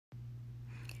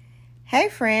Hey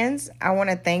friends, I want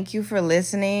to thank you for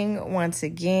listening once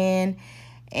again.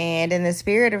 And in the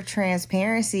spirit of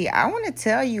transparency, I want to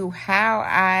tell you how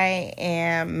I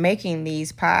am making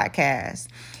these podcasts.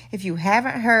 If you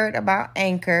haven't heard about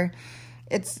Anchor,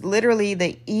 it's literally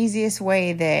the easiest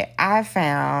way that I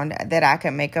found that I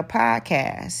can make a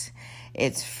podcast.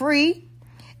 It's free.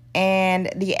 And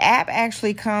the app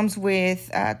actually comes with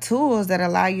tools that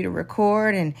allow you to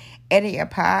record and edit your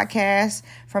podcast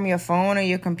from your phone or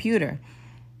your computer.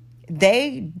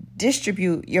 They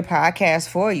distribute your podcast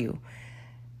for you.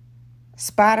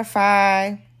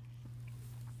 Spotify,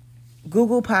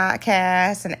 Google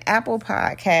Podcasts, and Apple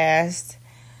Podcasts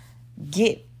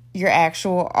get your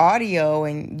actual audio,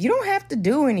 and you don't have to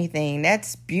do anything.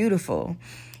 That's beautiful.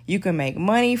 You can make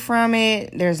money from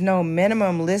it. There's no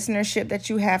minimum listenership that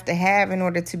you have to have in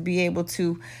order to be able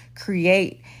to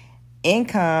create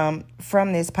income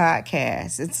from this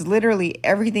podcast. It's literally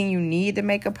everything you need to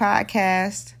make a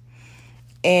podcast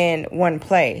in one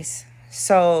place.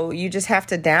 So you just have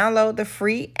to download the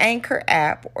free Anchor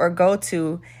app or go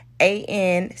to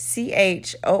anchor.fm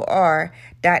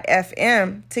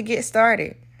to get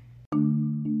started.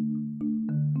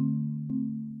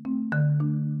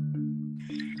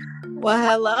 Well,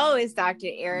 hello, it's Dr.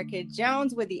 Erica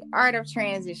Jones with the Art of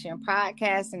Transition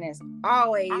podcast. And as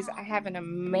always, I have an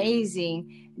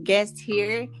amazing guest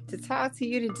here to talk to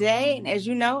you today. And as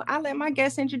you know, I let my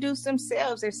guests introduce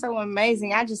themselves. They're so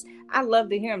amazing. I love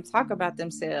to hear them talk about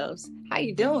themselves. How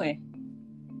you doing?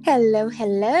 Hello,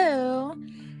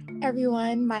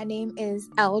 everyone. My name is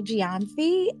El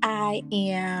Gianfi.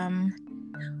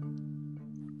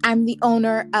 I'm the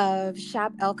owner of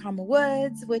Shop El Kama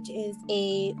Woods, which is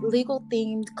a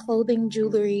legal-themed clothing,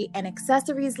 jewelry, and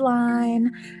accessories line.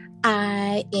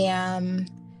 I am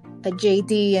a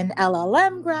JD and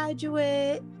LLM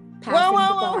graduate.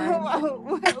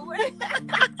 Whoa.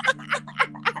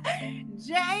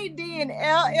 JD and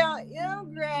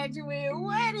LLM graduate.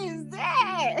 What is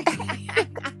that?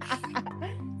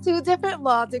 2 different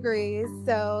law degrees.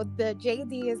 So the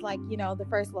JD is the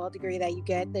first law degree that you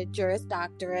get, the Juris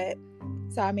Doctorate.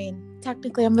 So,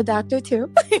 technically I'm a doctor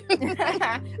too.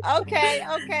 Okay.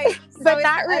 So but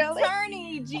not really.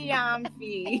 Attorney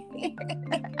Gianfi.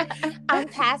 I'm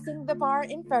passing the bar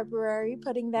in February,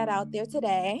 putting that out there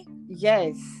today.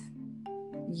 Yes.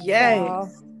 So,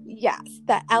 yes,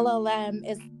 the LLM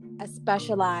is a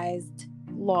specialized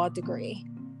law degree.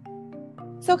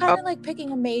 So kind of like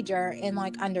picking a major in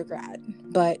undergrad,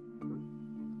 but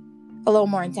a little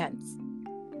more intense.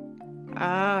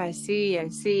 Ah, I see.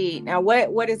 Now,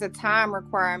 what is a time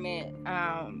requirement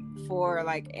for an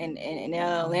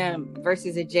LLM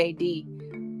versus a JD?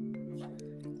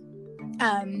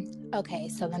 Okay,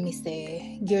 so let me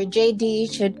see. Your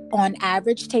JD should, on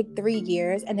average, take 3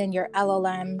 years, and then your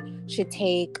LLM should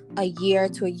take a year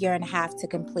to a year and a half to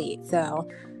complete. So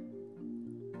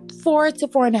 4 to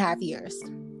 4.5 years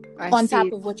on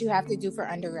top of what you have to do for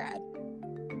undergrad.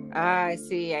 I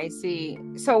see.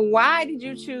 So why did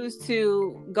you choose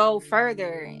to go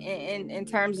further in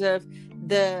terms of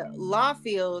the law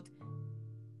field?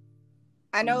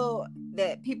 I know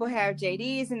that people have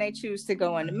JDs and they choose to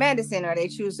go into medicine, or they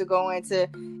choose to go into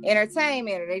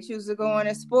entertainment, or they choose to go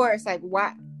into sports.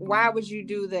 Why would you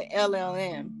do the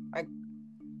LLM?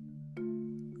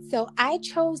 So I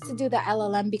chose to do the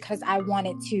LLM because I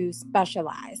wanted to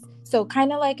specialize. So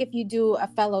kind of like if you do a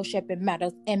fellowship in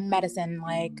medicine,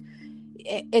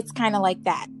 it's kind of like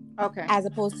that. Okay. As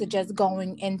opposed to just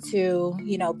going into,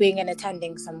 being an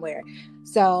attending somewhere.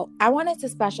 So I wanted to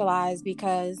specialize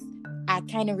because I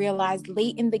kind of realized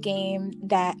late in the game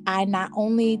that I not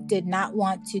only did not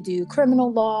want to do criminal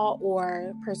law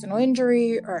or personal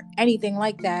injury or anything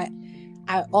like that,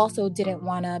 I also didn't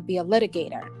want to be a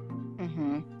litigator.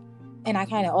 Mm-hmm. And I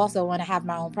kind of also want to have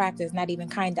my own practice, not even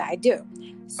kind of, I do.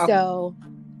 Okay. So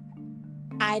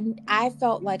I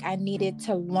felt like I needed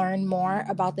to learn more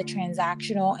about the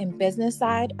transactional and business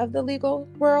side of the legal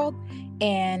world.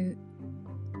 And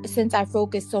since I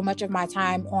focused so much of my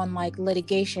time on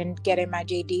litigation, getting my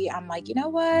JD, I'm like, you know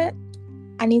what?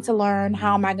 I need to learn.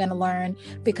 How am I going to learn?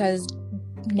 Because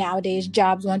nowadays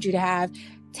jobs want you to have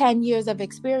 10 years of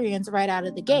experience right out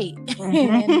of the gate.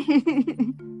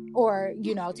 Or,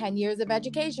 10 years of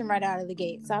education right out of the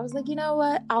gate. So I was like, you know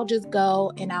what? I'll just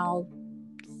go and I'll,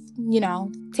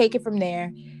 take it from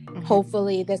there. Mm-hmm.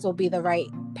 Hopefully this will be the right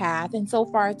path. And so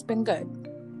far it's been good.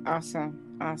 Awesome.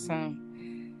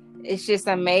 It's just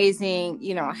amazing,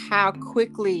 how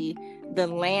quickly the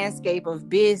landscape of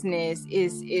business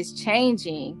is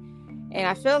changing. And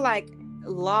I feel like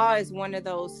law is one of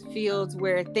those fields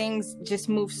where things just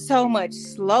move so much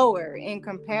slower in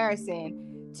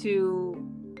comparison to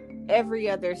every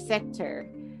other sector.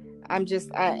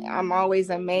 I'm always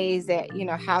amazed at, you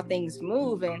know, how things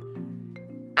move, and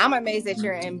I'm amazed at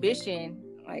your ambition.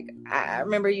 Like, I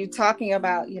remember you talking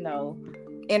about, you know,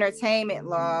 entertainment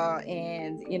law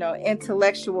and, you know,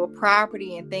 intellectual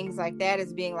property and things like that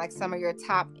as being like some of your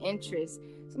top interests.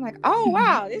 So I'm like, oh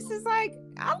wow, this is like,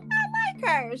 I like her.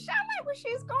 I like where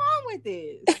she's going with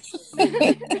this.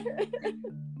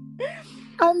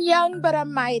 I'm young, but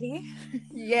I'm mighty.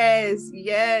 Yes.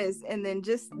 And then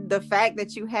just the fact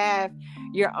that you have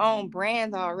your own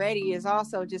brand already is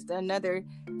also just another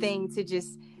thing to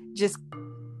just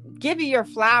give you your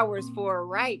flowers for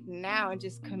right now, and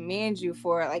just commend you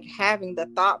for like having the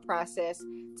thought process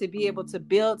to be able to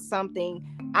build something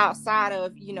outside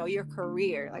of, you know, your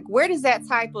career. Like, where does that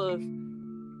type of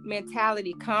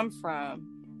mentality come from?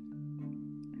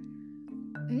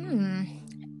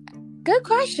 Good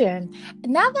question.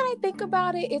 Now that I think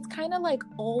about it, it's kind of like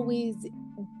always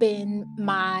been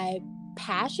my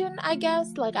passion, I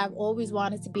guess. Like, I've always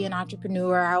wanted to be an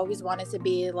entrepreneur. I always wanted to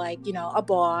be like, you know, a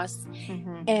boss.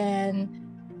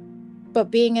 But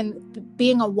being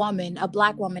a woman, a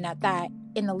Black woman at that,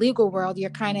 in the legal world, you're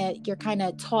kind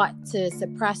of taught to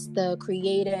suppress the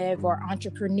creative or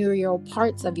entrepreneurial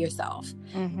parts of yourself.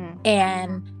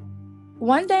 And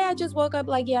one day I just woke up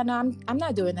like, yeah, no, I'm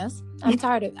not doing this. I'm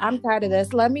tired of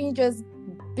this. Let me just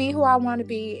be who I want to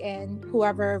be, and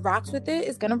whoever rocks with it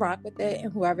is going to rock with it,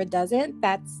 and whoever doesn't,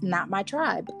 that's not my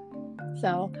tribe.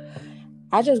 So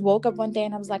I just woke up one day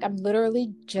and I was like, I'm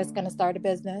literally just going to start a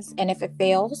business. And if it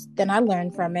fails, then I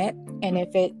learn from it. And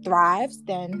if it thrives,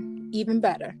 then even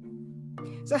better.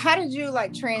 So how did you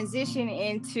like transition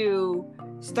into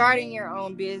starting your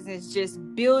own business, just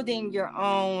building your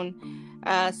own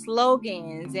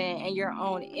slogans and your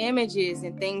own images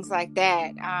and things like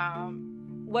that?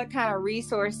 What kind of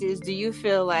resources do you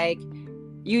feel like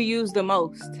you use the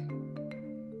most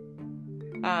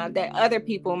that other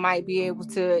people might be able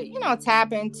to, you know,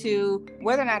 tap into,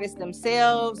 whether or not it's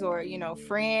themselves or, you know,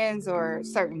 friends or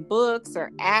certain books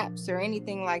or apps or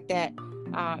anything like that,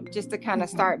 just to kind of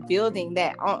start building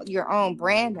that your own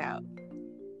brand out?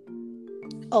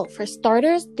 Oh, for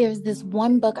starters, there's this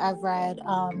one book I've read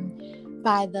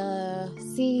by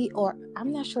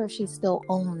I'm not sure if she still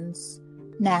owns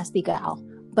Nasty Gal,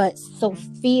 but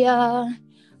Sophia,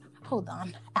 hold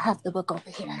on, I have the book over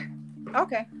here.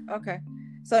 Okay.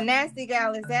 So Nasty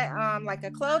Gal, is that like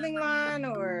a clothing line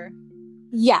or?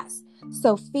 Yes,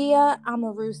 Sophia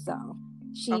Amoruso.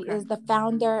 She is the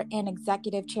founder and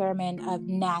executive chairman of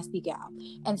Nasty Gal.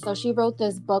 And so she wrote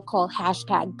this book called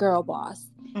 #GirlBoss.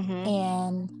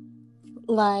 And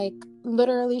like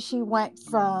literally she went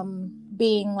from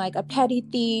being like a petty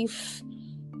thief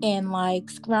and like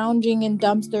scrounging in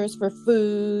dumpsters for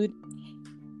food.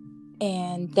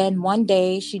 And then one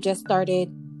day she just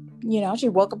started, you know, she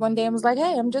woke up one day and was like,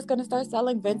 hey, I'm just going to start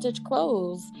selling vintage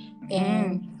clothes.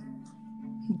 And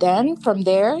then from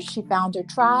there, she found her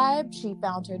tribe, she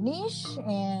found her niche,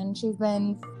 and she's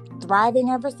been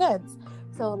thriving ever since.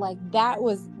 So like that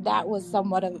was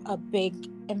somewhat of a big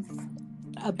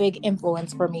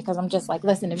influence for me, because I'm just like,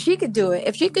 listen, if she could do it,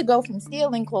 if she could go from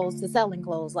stealing clothes to selling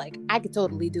clothes, like I could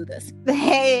totally do this.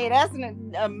 Hey, that's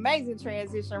an amazing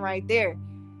transition right there.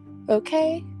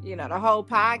 Okay. You know, the whole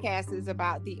podcast is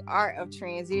about the art of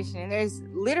transition. And there's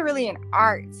literally an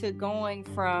art to going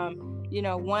from, you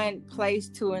know, one place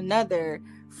to another,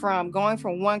 from going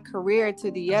from one career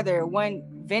to the other, one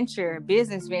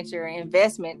business venture,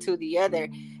 investment to the other.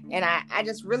 And I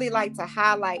just really like to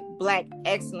highlight Black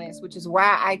excellence, which is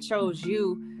why I chose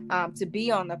you to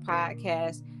be on the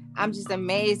podcast. I'm just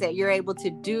amazed that you're able to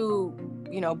do,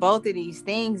 you know, both of these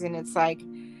things. And it's like,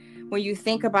 when you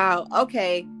think about,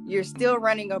 okay, you're still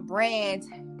running a brand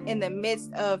in the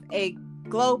midst of a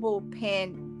global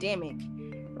pandemic,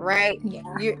 right?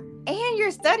 Yeah.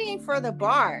 You're studying for the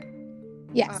bar.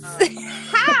 Yes.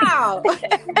 How?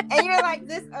 And you're like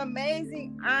this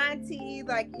amazing auntie,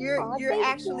 like you're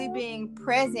actually being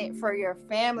present for your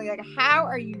family. Like, how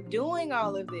are you doing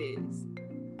all of this?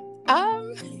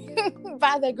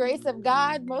 By the grace of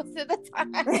God, most of the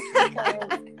time.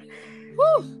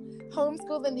 Because,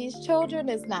 homeschooling these children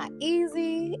is not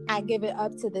easy. I give it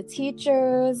up to the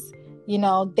teachers. You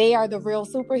know, they are the real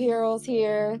superheroes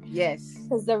here. Yes.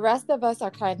 Because the rest of us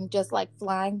are kind of just like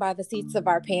flying by the seats of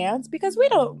our pants, because we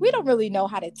don't really know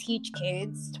how to teach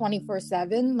kids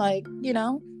 24/7. Like, you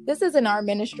know, this isn't our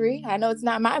ministry. I know it's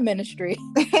not my ministry,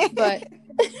 but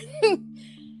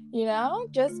you know,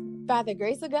 just by the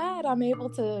grace of God, I'm able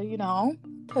to, you know,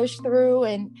 push through.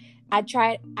 And I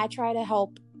try to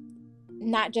help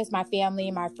not just my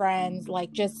family, my friends,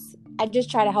 like just I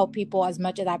just try to help people as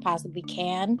much as I possibly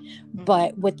can,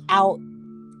 but without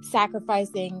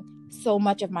sacrificing so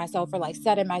much of myself or like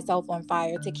setting myself on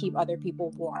fire to keep other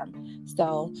people warm.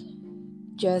 So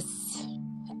just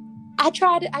I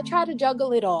try to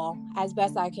juggle it all as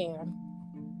best I can.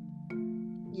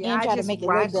 Yeah, And I try to just make it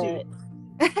look watch good. you.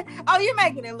 Oh, you're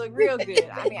making it look real good.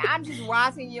 I mean, I'm just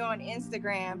watching you on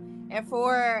Instagram. And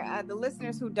for the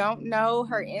listeners who don't know,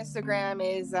 her Instagram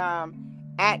is at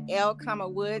L,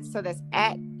 Woods. So that's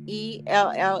at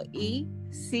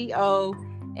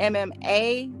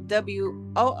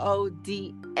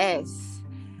ELLECOMMAWOODS.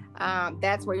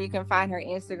 That's where you can find her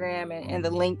Instagram and the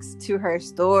links to her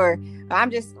store.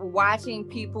 I'm just watching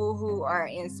people who are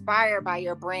inspired by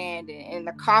your brand and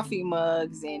the coffee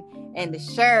mugs and the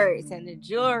shirts and the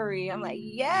jewelry. I'm like,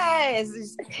 yes,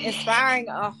 it's inspiring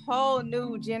a whole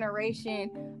new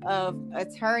generation of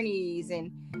attorneys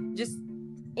and just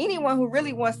anyone who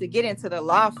really wants to get into the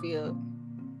law field.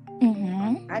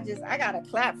 I gotta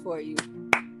clap for you.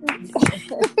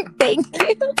 Thank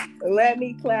you. Let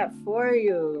me clap for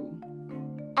you.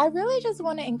 I really just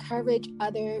want to encourage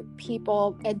other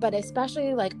people, but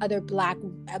especially like other black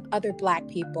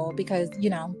people, because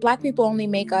black people only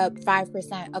make up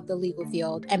 5% of the legal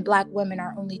field, and black women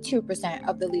are only 2%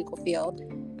 of the legal field.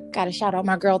 Gotta shout out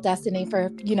my girl Destiny for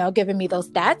giving me those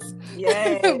stats.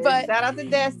 Yeah, but shout out to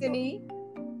Destiny.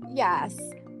 Yes,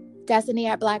 Destiny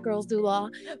at Black Girls Do Law.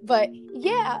 But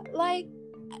yeah, like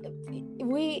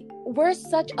we're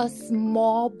such a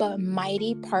small but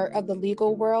mighty part of the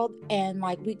legal world, and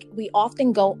like we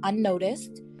often go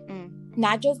unnoticed.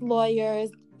 Not just lawyers,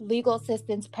 legal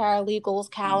assistants, paralegals,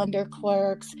 calendar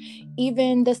clerks,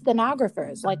 even the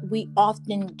stenographers. Like we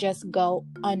often just go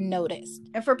unnoticed.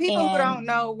 And for people who don't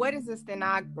know, what is a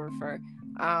stenographer?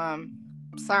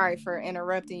 Sorry for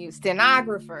interrupting you.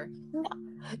 Stenographer.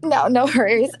 No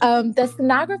worries. The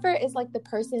stenographer is like the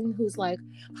person who's like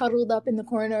huddled up in the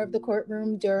corner of the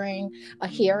courtroom during a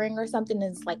hearing or something,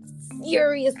 and is like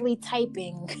furiously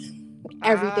typing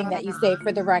everything that you say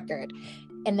for the record.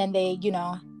 And then they,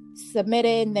 submit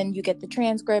it, and then you get the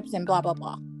transcripts and blah, blah,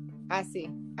 blah. I see.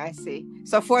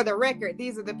 So for the record,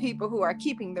 these are the people who are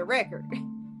keeping the record.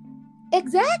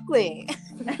 Exactly.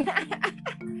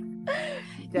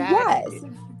 Yes.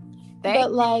 Thank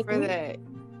you for that.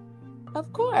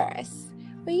 Of course.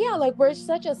 But yeah, like we're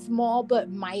such a small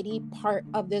but mighty part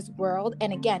of this world.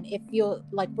 And again, if you're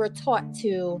like, we're taught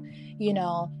to,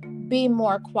 be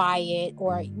more quiet,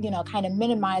 or, kind of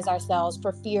minimize ourselves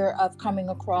for fear of coming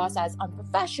across as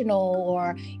unprofessional,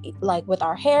 or like with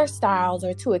our hairstyles,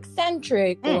 or too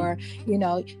eccentric, or,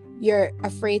 you're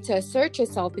afraid to assert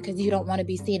yourself because you don't want to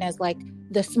be seen as like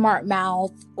the smart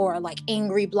mouth or like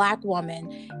angry black woman.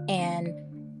 And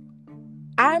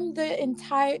I'm the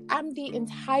entire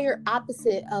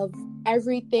opposite of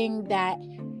everything that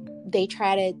they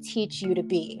try to teach you to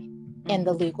be in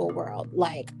the legal world.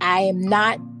 Like I am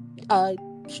not a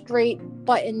straight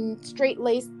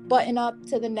lace button up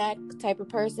to the neck type of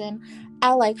person.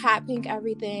 I like hot pink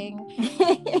everything.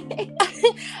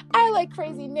 I like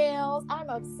crazy nails. I'm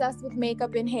obsessed with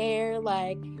makeup and hair.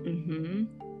 Like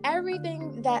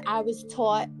everything that I was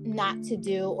taught not to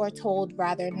do, or told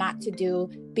rather not to do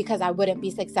because I wouldn't be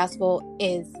successful,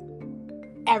 is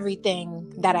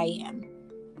everything that I am.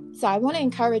 So I want to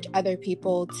encourage other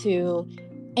people to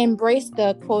embrace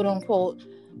the quote unquote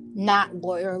not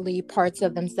lawyerly parts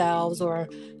of themselves, or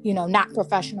not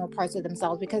professional parts of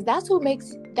themselves, because that's what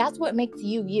makes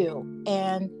you you.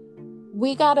 And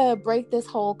we gotta break this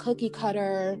whole cookie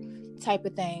cutter type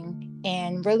of thing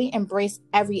and really embrace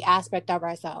every aspect of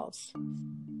ourselves.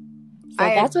 So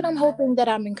that's what I'm hoping that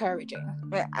I'm encouraging.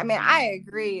 I mean, I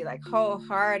agree, like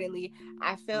wholeheartedly.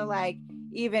 I feel like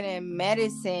even in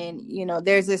medicine,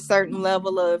 there's a certain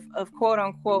level of quote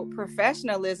unquote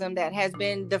professionalism that has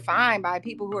been defined by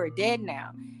people who are dead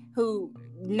now, who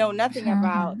know nothing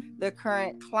about the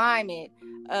current climate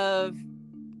of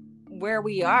where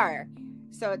we are.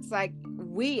 So it's like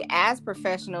we as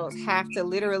professionals have to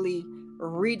literally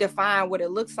redefine what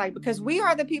it looks like, because we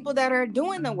are the people that are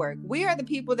doing the work. We are the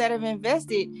people that have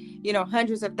invested,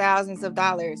 hundreds of thousands of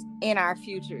dollars in our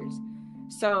futures.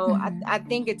 So I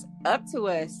think it's up to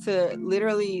us to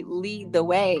literally lead the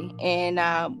way in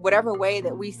whatever way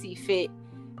that we see fit.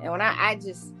 And when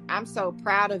I'm so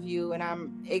proud of you, and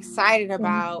I'm excited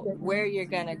about where you're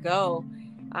going to go.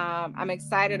 I'm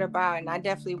excited about, and I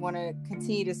definitely want to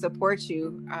continue to support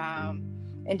you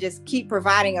and just keep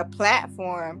providing a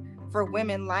platform for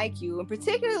women like you, and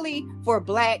particularly for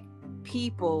Black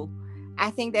people. I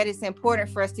think that it's important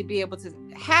for us to be able to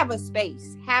have a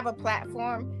space, have a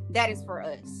platform that is for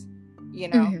us.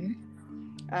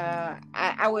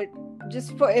 I would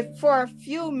just for a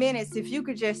few minutes, if you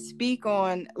could just speak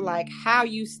on like how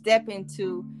you step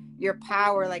into your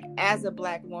power, like as a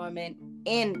Black woman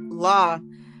in law,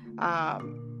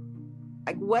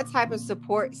 like what type of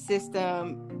support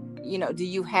system, do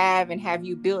you have and have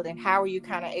you built, and how are you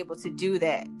kind of able to do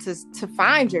that to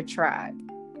find your tribe?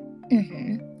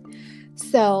 Mm-hmm.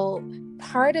 So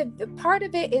part of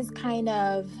it is kind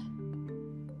of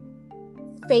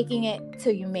faking it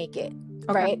till you make it.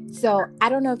 Okay. Right. So I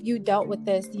don't know if you dealt with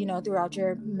this, throughout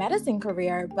your medicine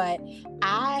career, but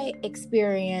I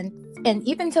experienced, and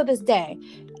even to this day,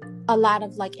 a lot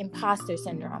of like imposter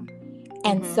syndrome.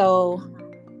 And so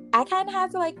I kind of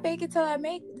had to like fake it till I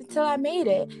made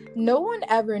it. No one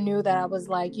ever knew that I was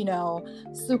like,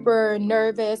 super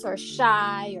nervous or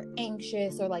shy or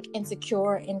anxious or like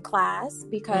insecure in class,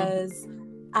 because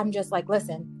I'm just like,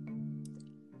 listen,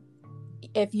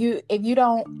 if you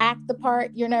don't act the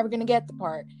part, you're never going to get the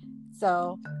part.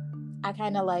 So I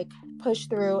kind of like pushed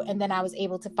through, and then I was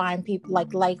able to find people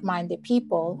like-minded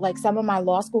people. Like some of my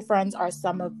law school friends are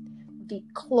some of the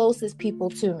closest people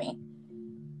to me.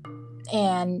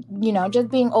 And, just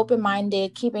being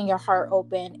open-minded, keeping your heart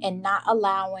open, and not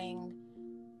allowing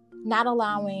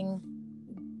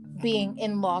being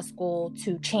in law school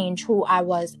to change who I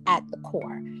was at the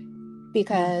core.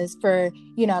 Because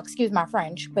excuse my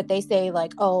French, but they say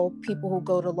like, oh, people who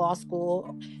go to law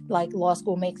school, like law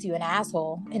school makes you an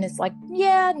asshole. And it's like,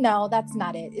 yeah, no, that's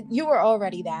not it. You were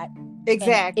already that.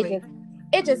 Exactly.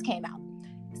 It just came out.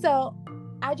 So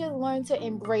I just learned to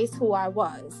embrace who I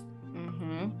was.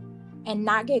 And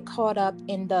not get caught up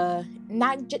in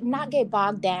not get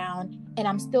bogged down. And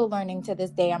I'm still learning to this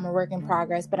day. I'm a work in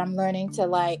progress, but I'm learning to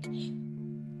like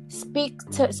speak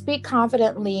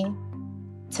confidently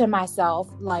to myself.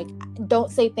 Like, don't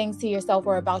say things to yourself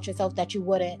or about yourself that you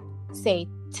wouldn't say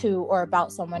to or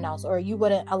about someone else, or you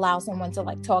wouldn't allow someone to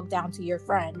like talk down to your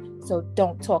friend. So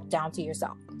don't talk down to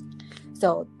yourself.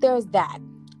 So there's that.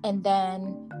 And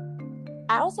then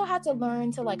I also had to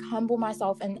learn to like humble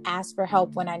myself and ask for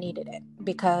help when I needed it,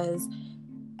 because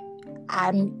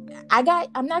I'm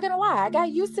not gonna lie, I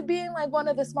got used to being like one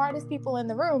of the smartest people in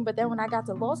the room, but then when I got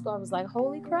to law school, I was like,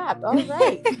 holy crap, all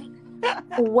right.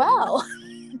 Well,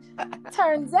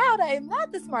 turns out I am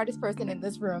not the smartest person in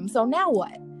this room, so now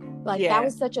what? Like, that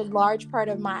was such a large part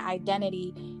of my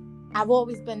identity. I've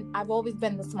always been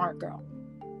the smart girl.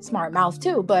 Smart mouth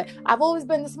too, but I've always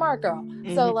been the smart girl.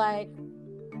 So like,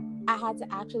 I had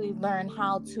to actually learn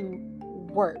how to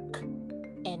work,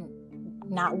 and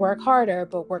not work harder,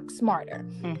 but work smarter.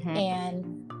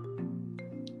 And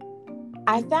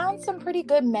I found some pretty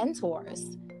good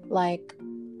mentors. Like,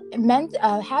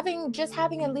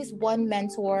 having at least one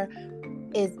mentor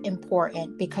is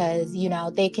important, because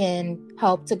they can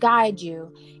help to guide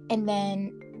you. And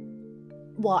then,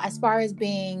 well, as far as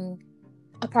being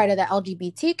a part of the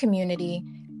LGBT community,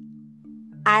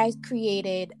 I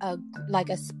created a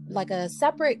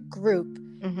separate group,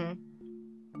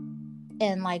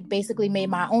 and like basically made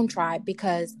my own tribe,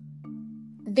 because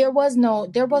there was no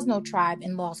tribe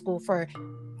in law school for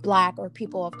Black or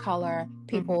people of color,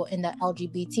 people in the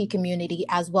LGBT community,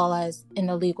 as well as in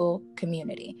the legal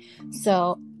community.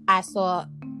 So I saw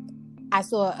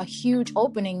a huge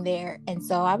opening there, and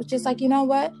so I was just like, you know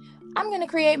what? I'm going to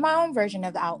create my own version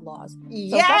of the Outlaws.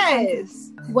 Yes. So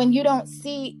sometimes when you don't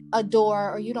see a door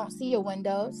or you don't see a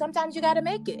window, sometimes you got to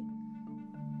make it.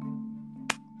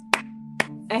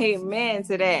 Amen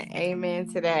to that. Amen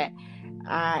to that.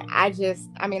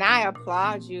 I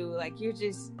applaud you. Like,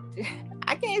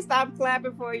 I can't stop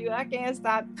clapping for you. I can't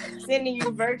stop sending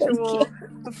you virtual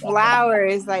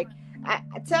flowers. Like,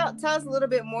 tell us a little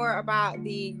bit more about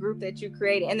the group that you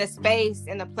created and the space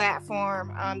and the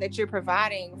platform that you're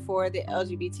providing for the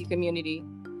LGBT community.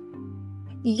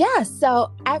 Yeah,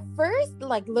 so at first,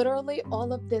 like, literally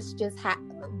all of this just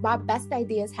my best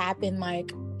ideas happen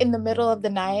like in the middle of the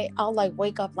night. I'll like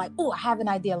wake up like, oh, I have an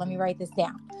idea, let me write this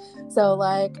down. So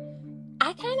like,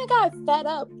 I kind of got fed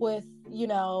up with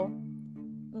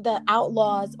the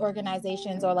Outlaws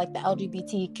organizations, or like the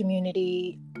LGBT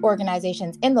community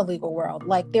organizations in the legal world.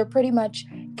 Like, they're pretty much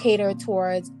catered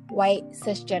towards white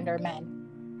cisgender men.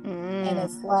 And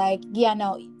it's like,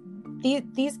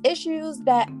 these issues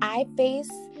that I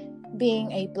face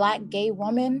being a Black gay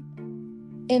woman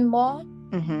in law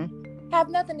have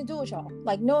nothing to do with y'all.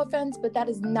 Like, no offense, but that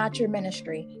is not your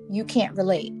ministry. You can't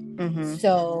relate.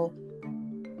 So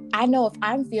I know if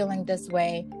I'm feeling this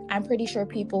way, I'm pretty sure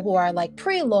people who are like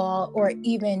pre-law, or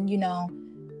even,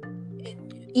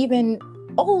 even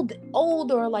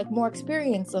old or like more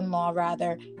experienced in law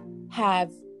rather,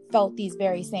 have felt these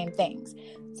very same things.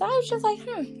 So I was just like,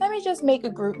 let me just make a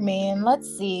group me and let's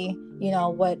see,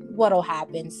 what'll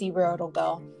happen, see where it'll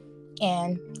go.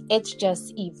 And it's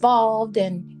just evolved.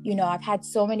 And, I've had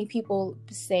so many people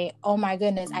say, oh my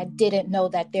goodness, I didn't know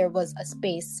that there was a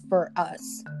space for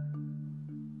us.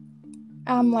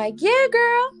 I'm like, yeah,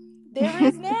 girl, there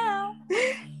is now.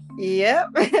 Yep.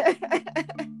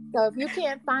 So if you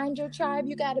can't find your tribe,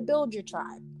 you got to build your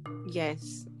tribe.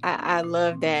 Yes, I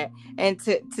love that. And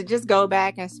to just go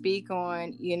back and speak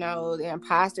on, the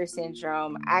imposter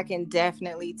syndrome, I can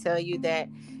definitely tell you that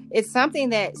it's something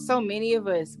that so many of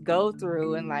us go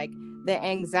through. And like the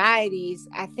anxieties,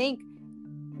 I think,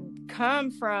 come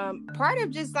from part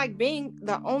of just like being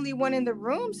the only one in the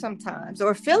room sometimes,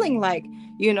 or feeling like,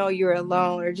 you're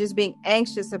alone, or just being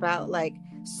anxious about like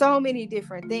so many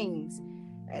different things,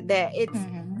 that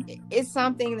it's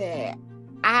something that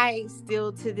I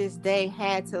still to this day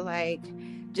had to like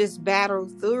just battle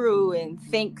through and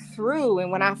think through.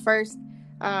 And when I first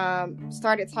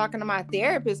started talking to my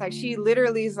therapist, like she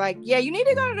literally is like, yeah, you need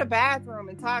to go to the bathroom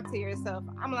and talk to yourself.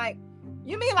 I'm like,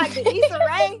 you mean like the Issa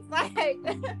Rae? Like,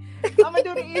 I'm gonna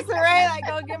do the Issa Rae, like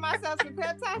go get myself some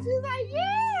pep talk. She's like,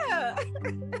 yeah.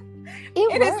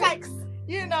 It's like,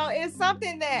 it's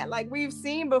something that like we've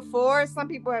seen before. Some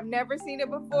people have never seen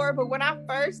it before. But when I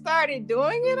first started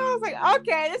doing it, I was like,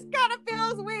 okay, this kind of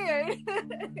feels weird.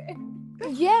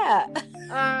 Yeah.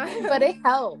 But it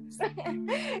helps.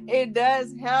 It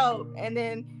does help. And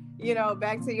then,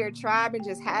 back to your tribe and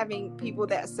just having people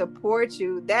that support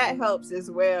you, that helps as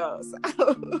well.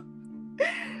 So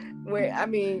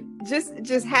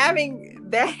just having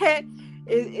that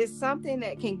is something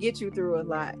that can get you through a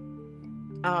lot.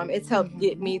 It's helped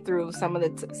get me through some of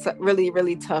the really,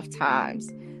 really tough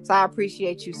times. So I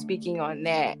appreciate you speaking on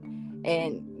that.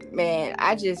 And man,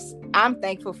 I'm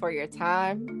thankful for your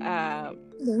time.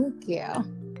 Thank you.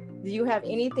 Do you have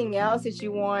anything else that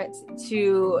you want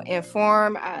to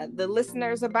inform the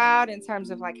listeners about in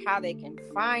terms of like how they can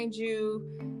find you,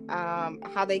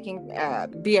 how they can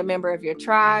be a member of your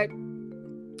tribe,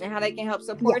 and how they can help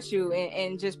support you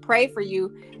and just pray for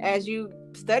you as you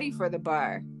study for the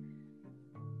bar?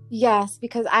 Yes,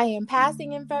 because I am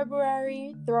passing in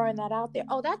February, throwing that out there.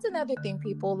 Oh, that's another thing,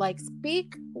 people. Like,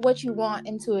 speak what you want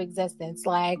into existence.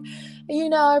 Like,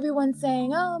 everyone's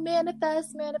saying, oh,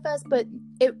 manifest, but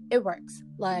it works.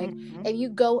 Like, if you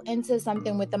go into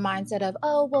something with the mindset of,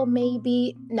 oh, well,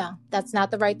 maybe, no, that's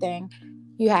not the right thing.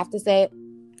 You have to say,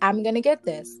 I'm going to get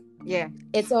this. Yeah.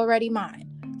 It's already mine.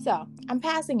 So, I'm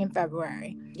passing in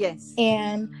February. Yes.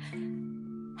 And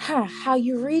how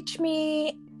you reach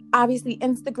me, obviously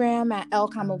Instagram at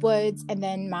L, Woods, and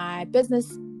then my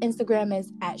business Instagram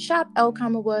is at shop L,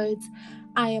 Woods.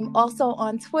 I am also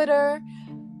on Twitter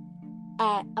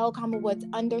at L, Woods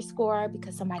 _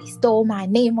 because somebody stole my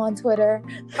name on Twitter.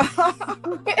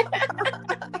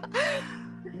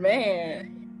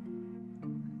 Man.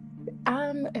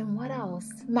 And what else?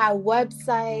 My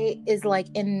website is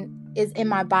in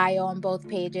my bio on both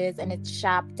pages, and it's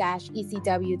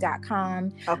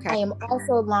shop-ecw.com. Okay. I am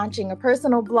also launching a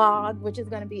personal blog, which is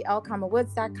going to be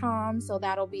lcomawoods.com. So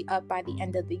that'll be up by the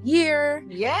end of the year.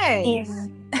 Yes.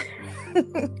 And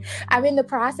I'm in the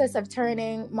process of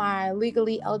turning my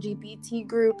legally LGBT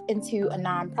group into a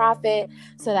nonprofit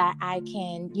so that I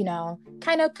can,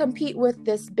 kind of compete with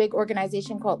this big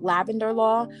organization called Lavender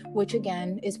Law, which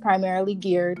again is primarily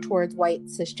geared towards white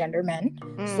cisgender men.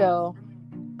 So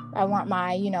I want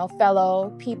my, fellow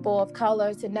people of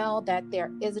color to know that there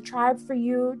is a tribe for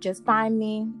you. Just find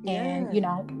me. And,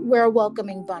 we're a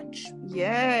welcoming bunch.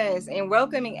 Yes. And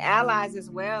welcoming allies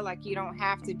as well. Like, you don't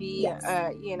have to be,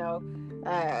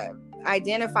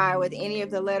 identify with any of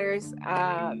the letters.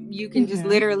 You can just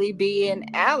literally be an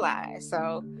ally.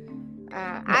 So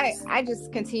I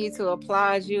just continue to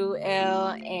applaud you,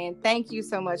 Elle, and thank you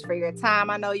so much for your time.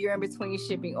 I know you're in between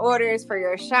shipping orders for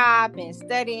your shop and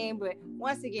studying, but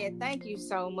once again, thank you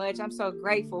so much. I'm so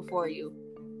grateful for you.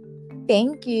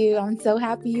 Thank you. I'm so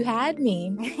happy you had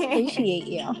me. Appreciate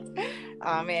you.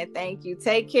 Oh man, thank you.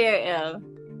 Take care, Elle.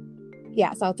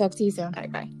 Yes, I'll talk to you soon. Bye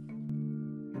bye.